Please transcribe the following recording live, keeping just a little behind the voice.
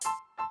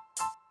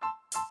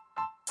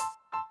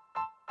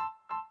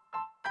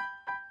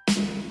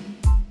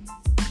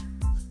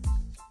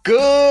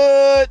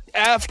Good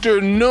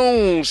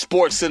afternoon,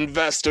 sports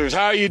investors.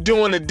 How are you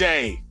doing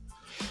today?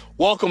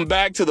 Welcome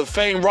back to the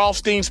Fane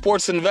Rothstein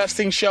Sports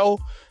Investing Show.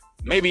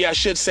 Maybe I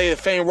should say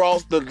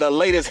the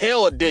latest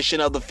Hell edition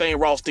of the Fane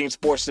Rothstein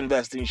Sports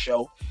Investing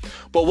Show.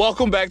 But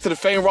welcome back to the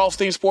Fane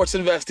Rothstein Sports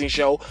Investing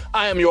Show.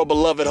 I am your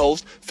beloved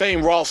host,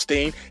 Fane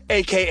Rothstein,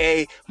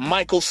 a.k.a.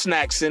 Michael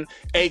Snackson,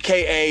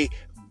 a.k.a.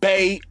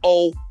 Bay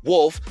O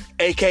Wolf,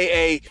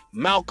 a.k.a.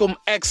 Malcolm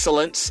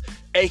Excellence,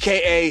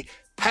 a.k.a.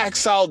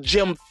 Hacksaw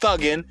Jim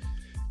Thuggin,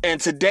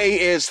 and today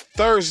is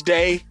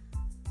Thursday,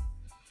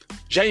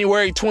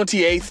 January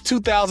 28th,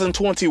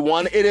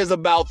 2021. It is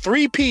about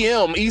 3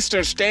 p.m.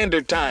 Eastern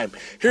Standard Time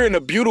here in the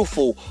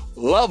beautiful,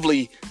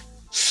 lovely,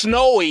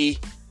 snowy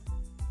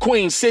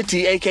Queen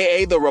City,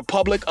 a.k.a. the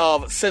Republic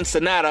of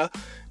Cincinnati,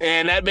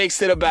 and that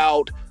makes it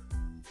about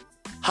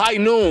high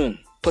noon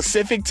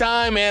Pacific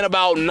time and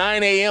about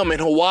 9 a.m. in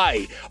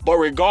Hawaii. But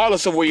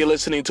regardless of where you're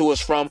listening to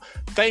us from,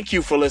 thank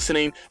you for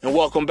listening and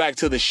welcome back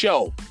to the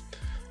show.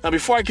 Now,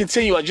 before I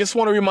continue, I just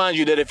want to remind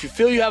you that if you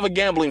feel you have a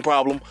gambling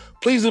problem,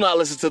 please do not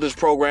listen to this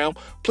program.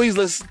 Please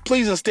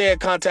instead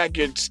contact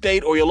your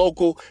state or your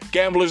local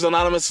Gamblers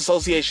Anonymous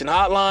Association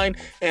hotline,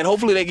 and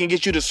hopefully they can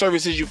get you the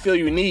services you feel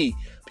you need.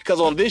 Because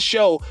on this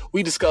show,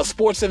 we discuss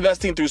sports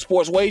investing through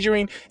sports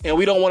wagering, and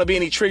we don't want to be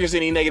any triggers,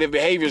 any negative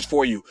behaviors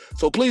for you.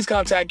 So please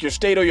contact your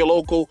state or your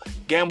local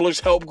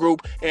Gamblers Help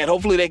Group, and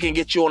hopefully they can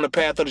get you on the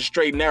path of the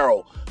straight and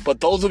narrow. But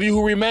those of you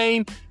who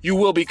remain, you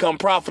will become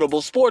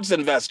profitable sports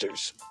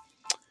investors.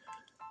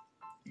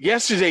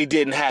 Yesterday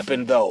didn't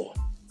happen, though.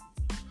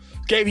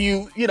 Gave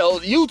you,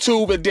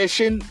 YouTube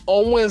edition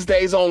on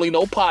Wednesdays only,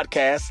 no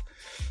podcast.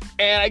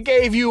 And I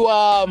gave you,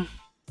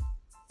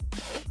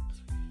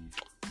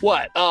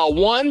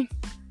 one,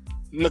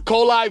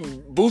 Nikola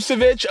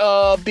Vucevic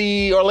of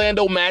the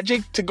Orlando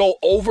Magic to go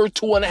over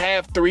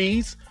 2.5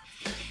 threes.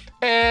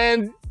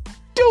 And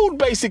dude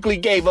basically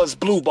gave us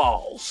blue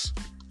balls.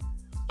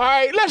 All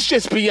right, let's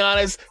just be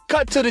honest.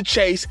 Cut to the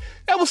chase.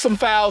 That was some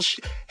fouls.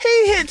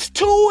 He hits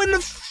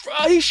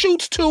he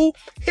shoots two,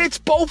 hits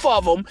both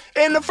of them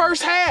in the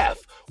first half.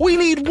 We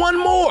need one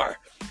more.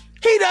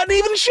 He doesn't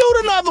even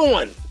shoot another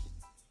one.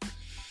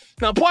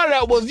 Now, part of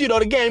that was,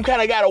 the game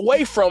kind of got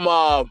away from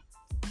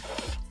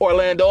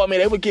Orlando. I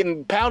mean, they were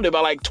getting pounded by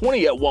like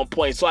 20 at one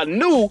point. So I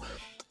knew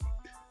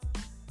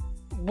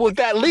with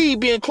that lead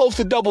being close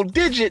to double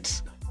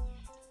digits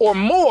or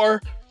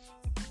more,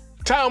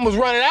 time was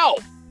running out.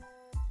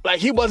 Like,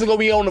 he wasn't going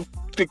to be on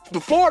the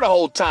floor the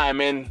whole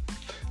time. And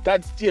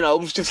that, it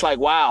was just like,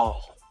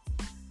 wow.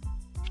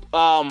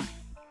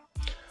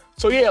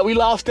 So, yeah, we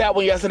lost that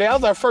one yesterday. That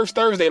was our first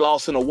Thursday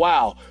loss in a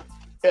while.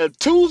 On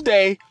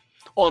Tuesday's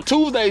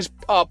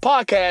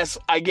podcast,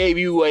 I gave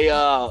you 3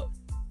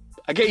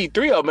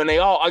 of them, and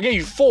I gave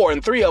you 4,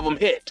 and 3 of them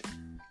hit.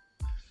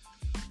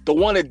 The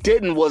one that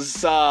didn't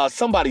was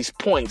somebody's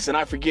points, and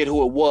I forget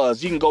who it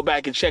was. You can go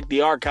back and check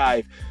the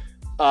archive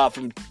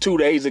from 2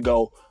 days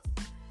ago.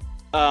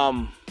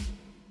 No,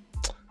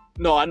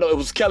 I know it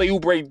was Kelly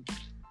Oubre.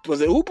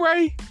 Was it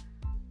Oubre?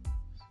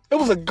 It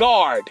was a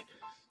guard.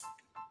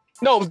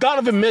 No, it was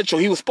Donovan Mitchell.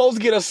 He was supposed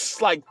to get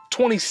us like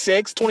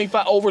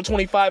 25, over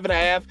 25 and a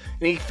half,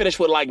 and he finished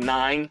with like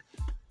 9.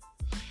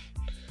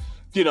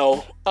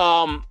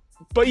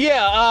 But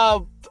yeah,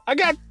 I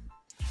got,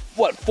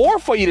 4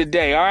 for you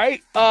today, all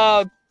right?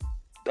 I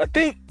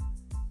think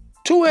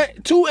 2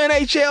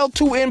 NHL,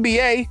 2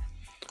 NBA.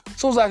 As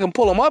soon as I can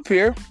pull them up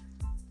here.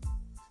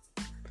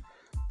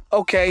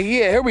 Okay,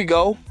 yeah, here we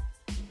go.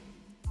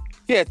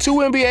 Yeah, 2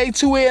 NBA,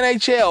 2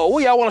 NHL.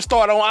 What y'all want to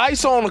start on?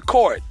 Ice or on the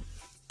court?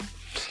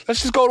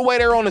 Let's just go the way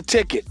they're on the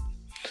ticket.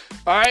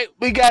 All right,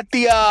 we got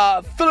the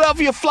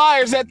Philadelphia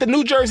Flyers at the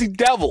New Jersey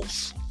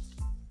Devils.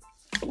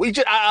 We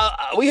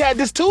had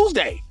this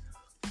Tuesday.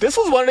 This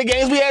was one of the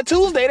games we had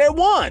Tuesday that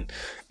won.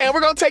 And we're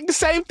going to take the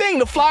same thing.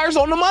 The Flyers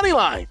on the money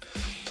line.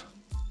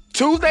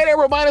 Tuesday, they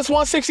were minus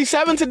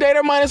 167. Today,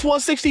 they're minus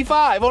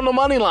 165 on the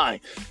money line.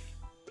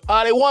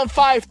 They won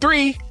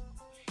 5-3.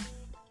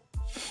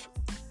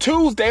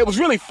 Tuesday, it was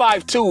really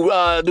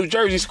 5-2. New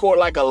Jersey scored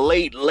like a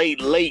late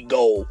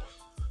goal.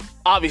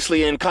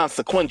 Obviously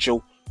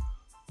inconsequential.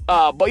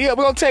 But yeah,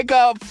 we're going to take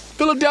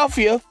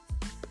Philadelphia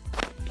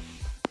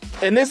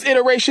in this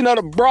iteration of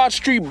the Broad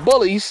Street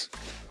Bullies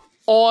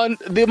on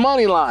the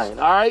money line,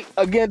 all right,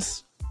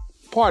 against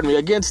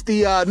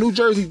the New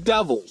Jersey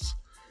Devils,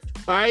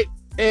 all right,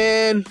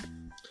 and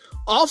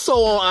also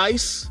on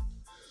ice,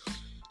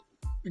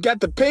 we got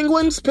the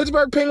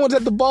Pittsburgh Penguins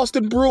at the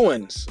Boston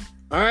Bruins,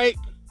 all right.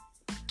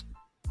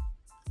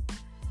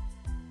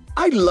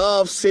 I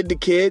love Sid the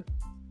Kid.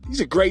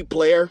 He's a great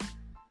player,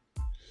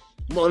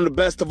 one of the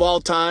best of all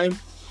time,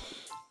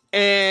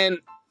 and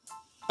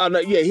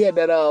he had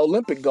that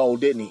Olympic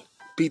gold, didn't he?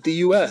 Beat the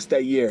U.S.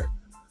 that year.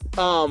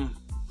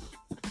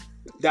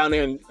 Down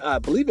there in, I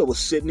believe it was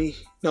Sydney.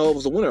 No, it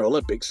was the Winter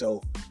Olympics,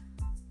 so.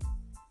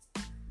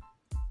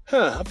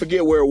 I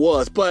forget where it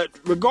was. But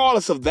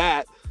regardless of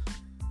that,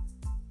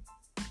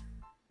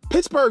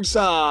 Pittsburgh's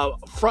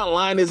front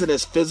line isn't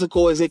as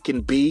physical as it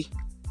can be.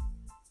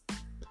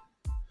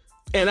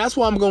 And that's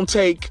why I'm going to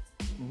take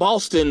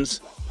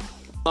Boston's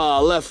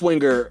left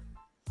winger,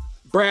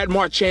 Brad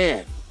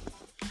Marchand,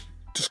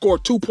 to score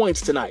 2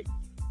 points tonight.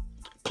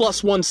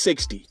 Plus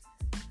 160.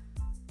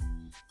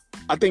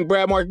 I think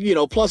Brad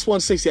plus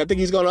 160. I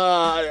think he's going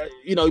to,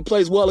 he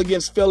plays well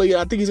against Philly.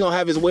 I think he's going to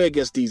have his way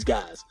against these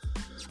guys.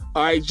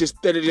 All right, just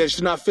that they're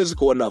just not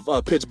physical enough.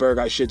 Pittsburgh,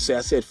 I should say.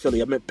 I said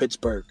Philly. I meant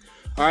Pittsburgh.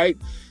 All right.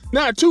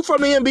 Now, 2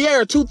 from the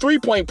NBA are 2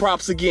 3-point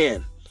props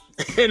again.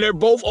 And they're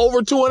both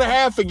over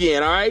 2.5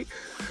 again, all right?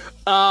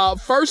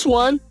 First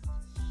one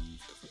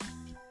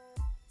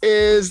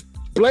is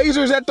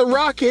Blazers at the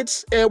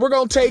Rockets, and we're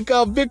going to take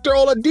Victor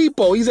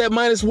Oladipo. He's at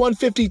minus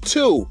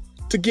 152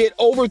 to get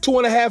over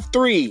 2.5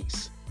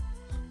 threes.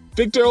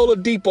 Victor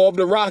Oladipo of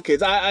the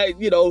Rockets.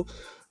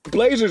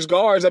 Blazers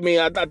guards, I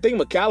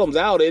think McCallum's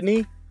out, isn't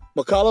he?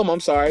 McCollum, I'm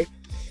sorry.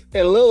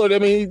 And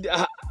Lillard,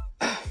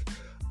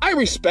 I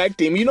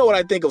respect him. You know what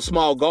I think of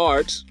small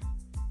guards.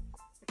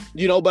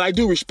 But I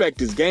do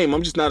respect his game.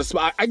 I'm just not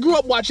I grew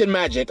up watching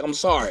Magic. I'm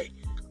sorry.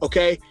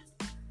 Okay?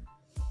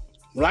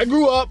 When I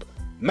grew up,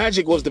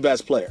 Magic was the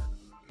best player.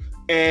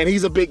 And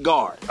he's a big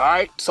guard. All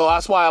right? So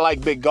that's why I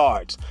like big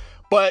guards.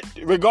 But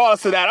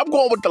regardless of that, I'm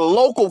going with the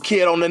local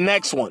kid on the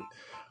next one.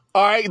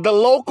 All right? The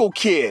local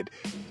kid.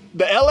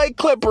 The LA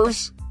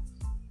Clippers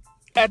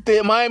at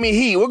the Miami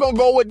Heat. We're going to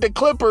go with the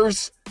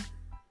Clippers.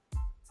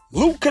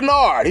 Luke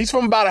Kennard. He's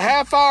from about a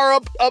half hour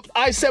up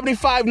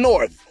I-75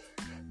 North.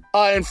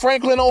 In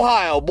Franklin,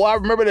 Ohio. Boy, I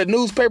remember the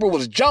newspaper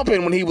was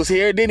jumping when he was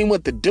here. Then he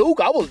went to Duke.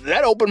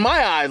 That opened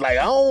my eyes. Like,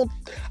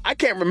 I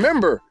can't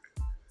remember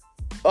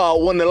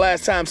when the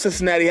last time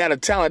Cincinnati had a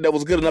talent that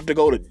was good enough to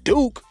go to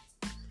Duke.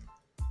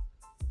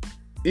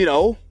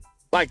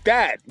 Like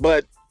that.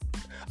 But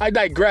I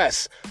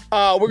digress.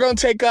 We're going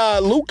to take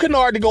Luke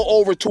Kennard to go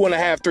over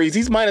 2.5 threes.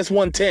 He's minus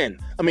 110.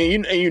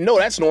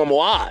 That's normal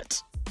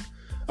odds.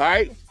 All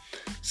right?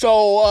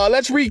 So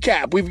let's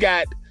recap. We've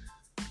got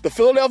the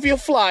Philadelphia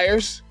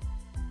Flyers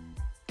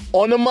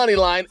on the money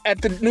line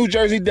at the New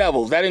Jersey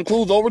Devils. That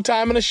includes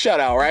overtime and a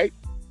shutout, right?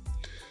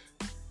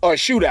 Or a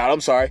shootout, I'm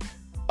sorry.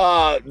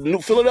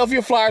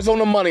 Philadelphia Flyers on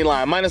the money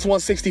line, minus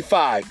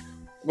 165.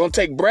 We're going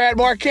to take Brad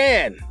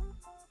Marchand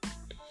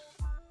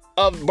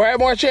of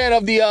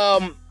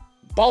the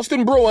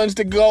Boston Bruins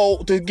to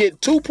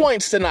get 2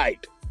 points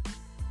tonight.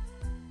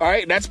 All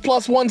right, that's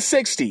plus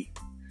 160.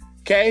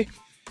 Okay?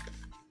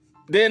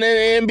 Then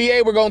in the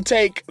NBA, we're going to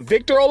take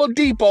Victor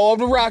Oladipo of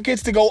the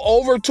Rockets to go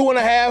over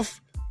 2.5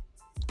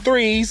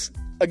 threes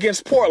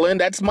against Portland.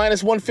 That's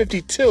minus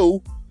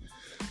 152.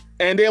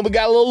 And then we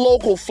got a little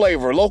local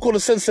flavor. Local to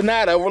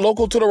Cincinnati. We're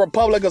local to the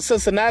Republic of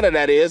Cincinnati,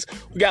 that is.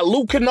 We got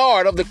Luke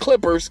Kennard of the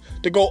Clippers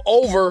to go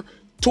over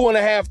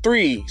 2.5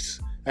 threes.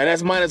 And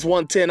that's minus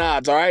 110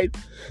 odds, all right?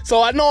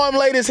 So I know I'm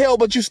late as hell,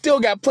 but you still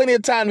got plenty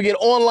of time to get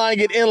online,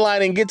 get in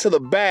line, and get to the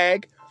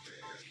bag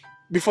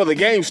before the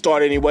game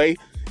start anyway.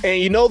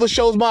 And the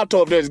show's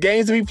motto, if there's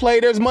games to be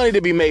played, there's money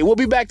to be made. We'll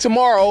be back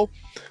tomorrow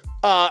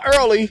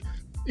early.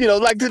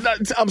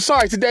 I'm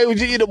sorry, today with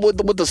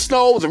the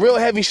snow, it was a real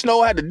heavy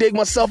snow. I had to dig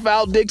myself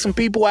out, dig some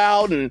people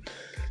out, and,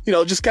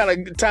 just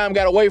kind of time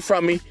got away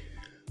from me.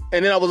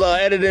 And then I was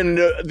editing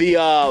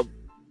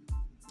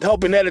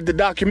helping edit the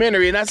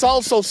documentary. And that's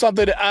also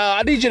something that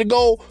I need you to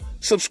go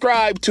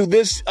subscribe to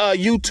this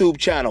YouTube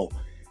channel.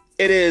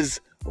 It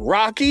is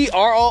Rocky,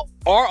 ROCKY,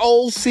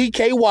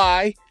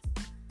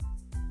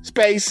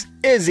 space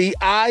Izzy,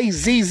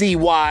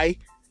 IZZY,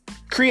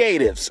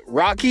 Creatives.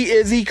 Rocky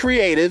Izzy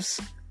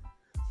Creatives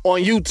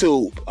on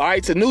YouTube. All right,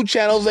 it's a new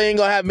channel. They ain't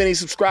gonna have many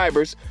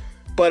subscribers,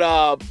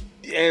 but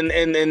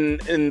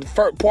in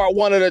part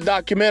one of the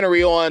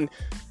documentary on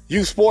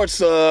U Sports,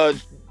 sign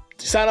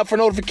up for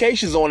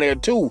notifications on there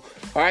too.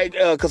 All right,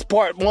 because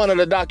part one of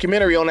the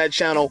documentary on that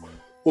channel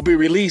will be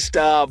released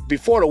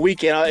before the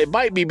weekend. It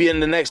might be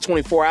in the next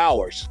 24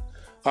 hours.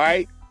 All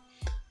right.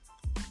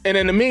 And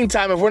in the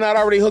meantime, if we're not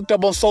already hooked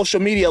up on social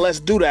media,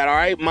 let's do that, all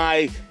right?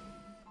 My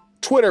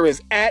Twitter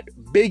is at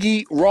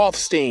Biggie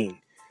Rothstein.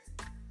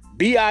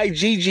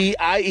 BIGGIE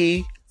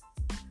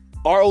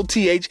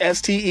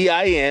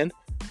ROTHSTEIN.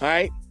 All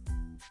right?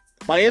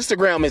 My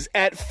Instagram is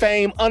at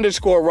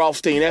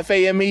Fame_Rothstein.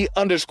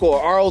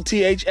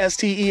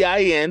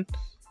 FAME_ROTHSTEIN.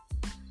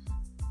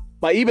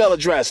 My email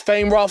address,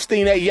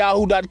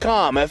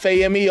 FameRothstein@yahoo.com.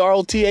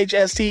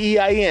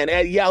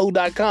 FAMEROTHSTEIN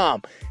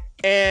 @yahoo.com.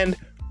 And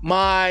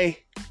my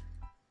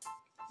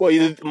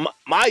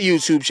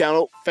YouTube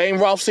channel, Fame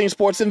Rothstein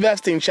Sports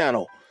Investing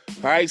Channel.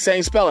 All right,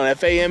 same spelling,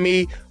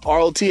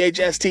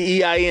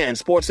 FAMEROTHSTEIN,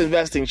 Sports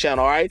Investing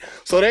Channel. All right,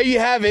 so there you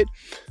have it.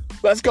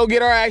 Let's go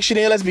get our action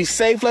in. Let's be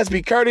safe. Let's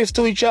be courteous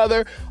to each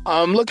other.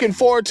 I'm looking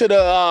forward to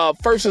the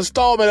first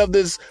installment of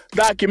this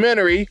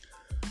documentary.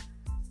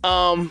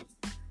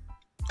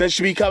 That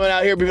should be coming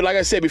out here, like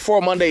I said,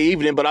 before Monday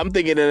evening. But I'm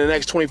thinking in the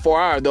next 24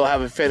 hours they'll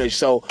have it finished.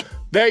 So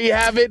there you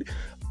have it.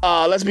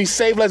 Let's be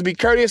safe. Let's be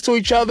courteous to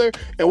each other.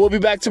 And we'll be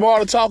back tomorrow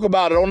to talk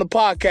about it on the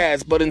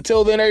podcast. But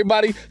until then,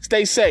 everybody,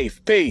 stay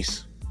safe.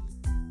 Peace.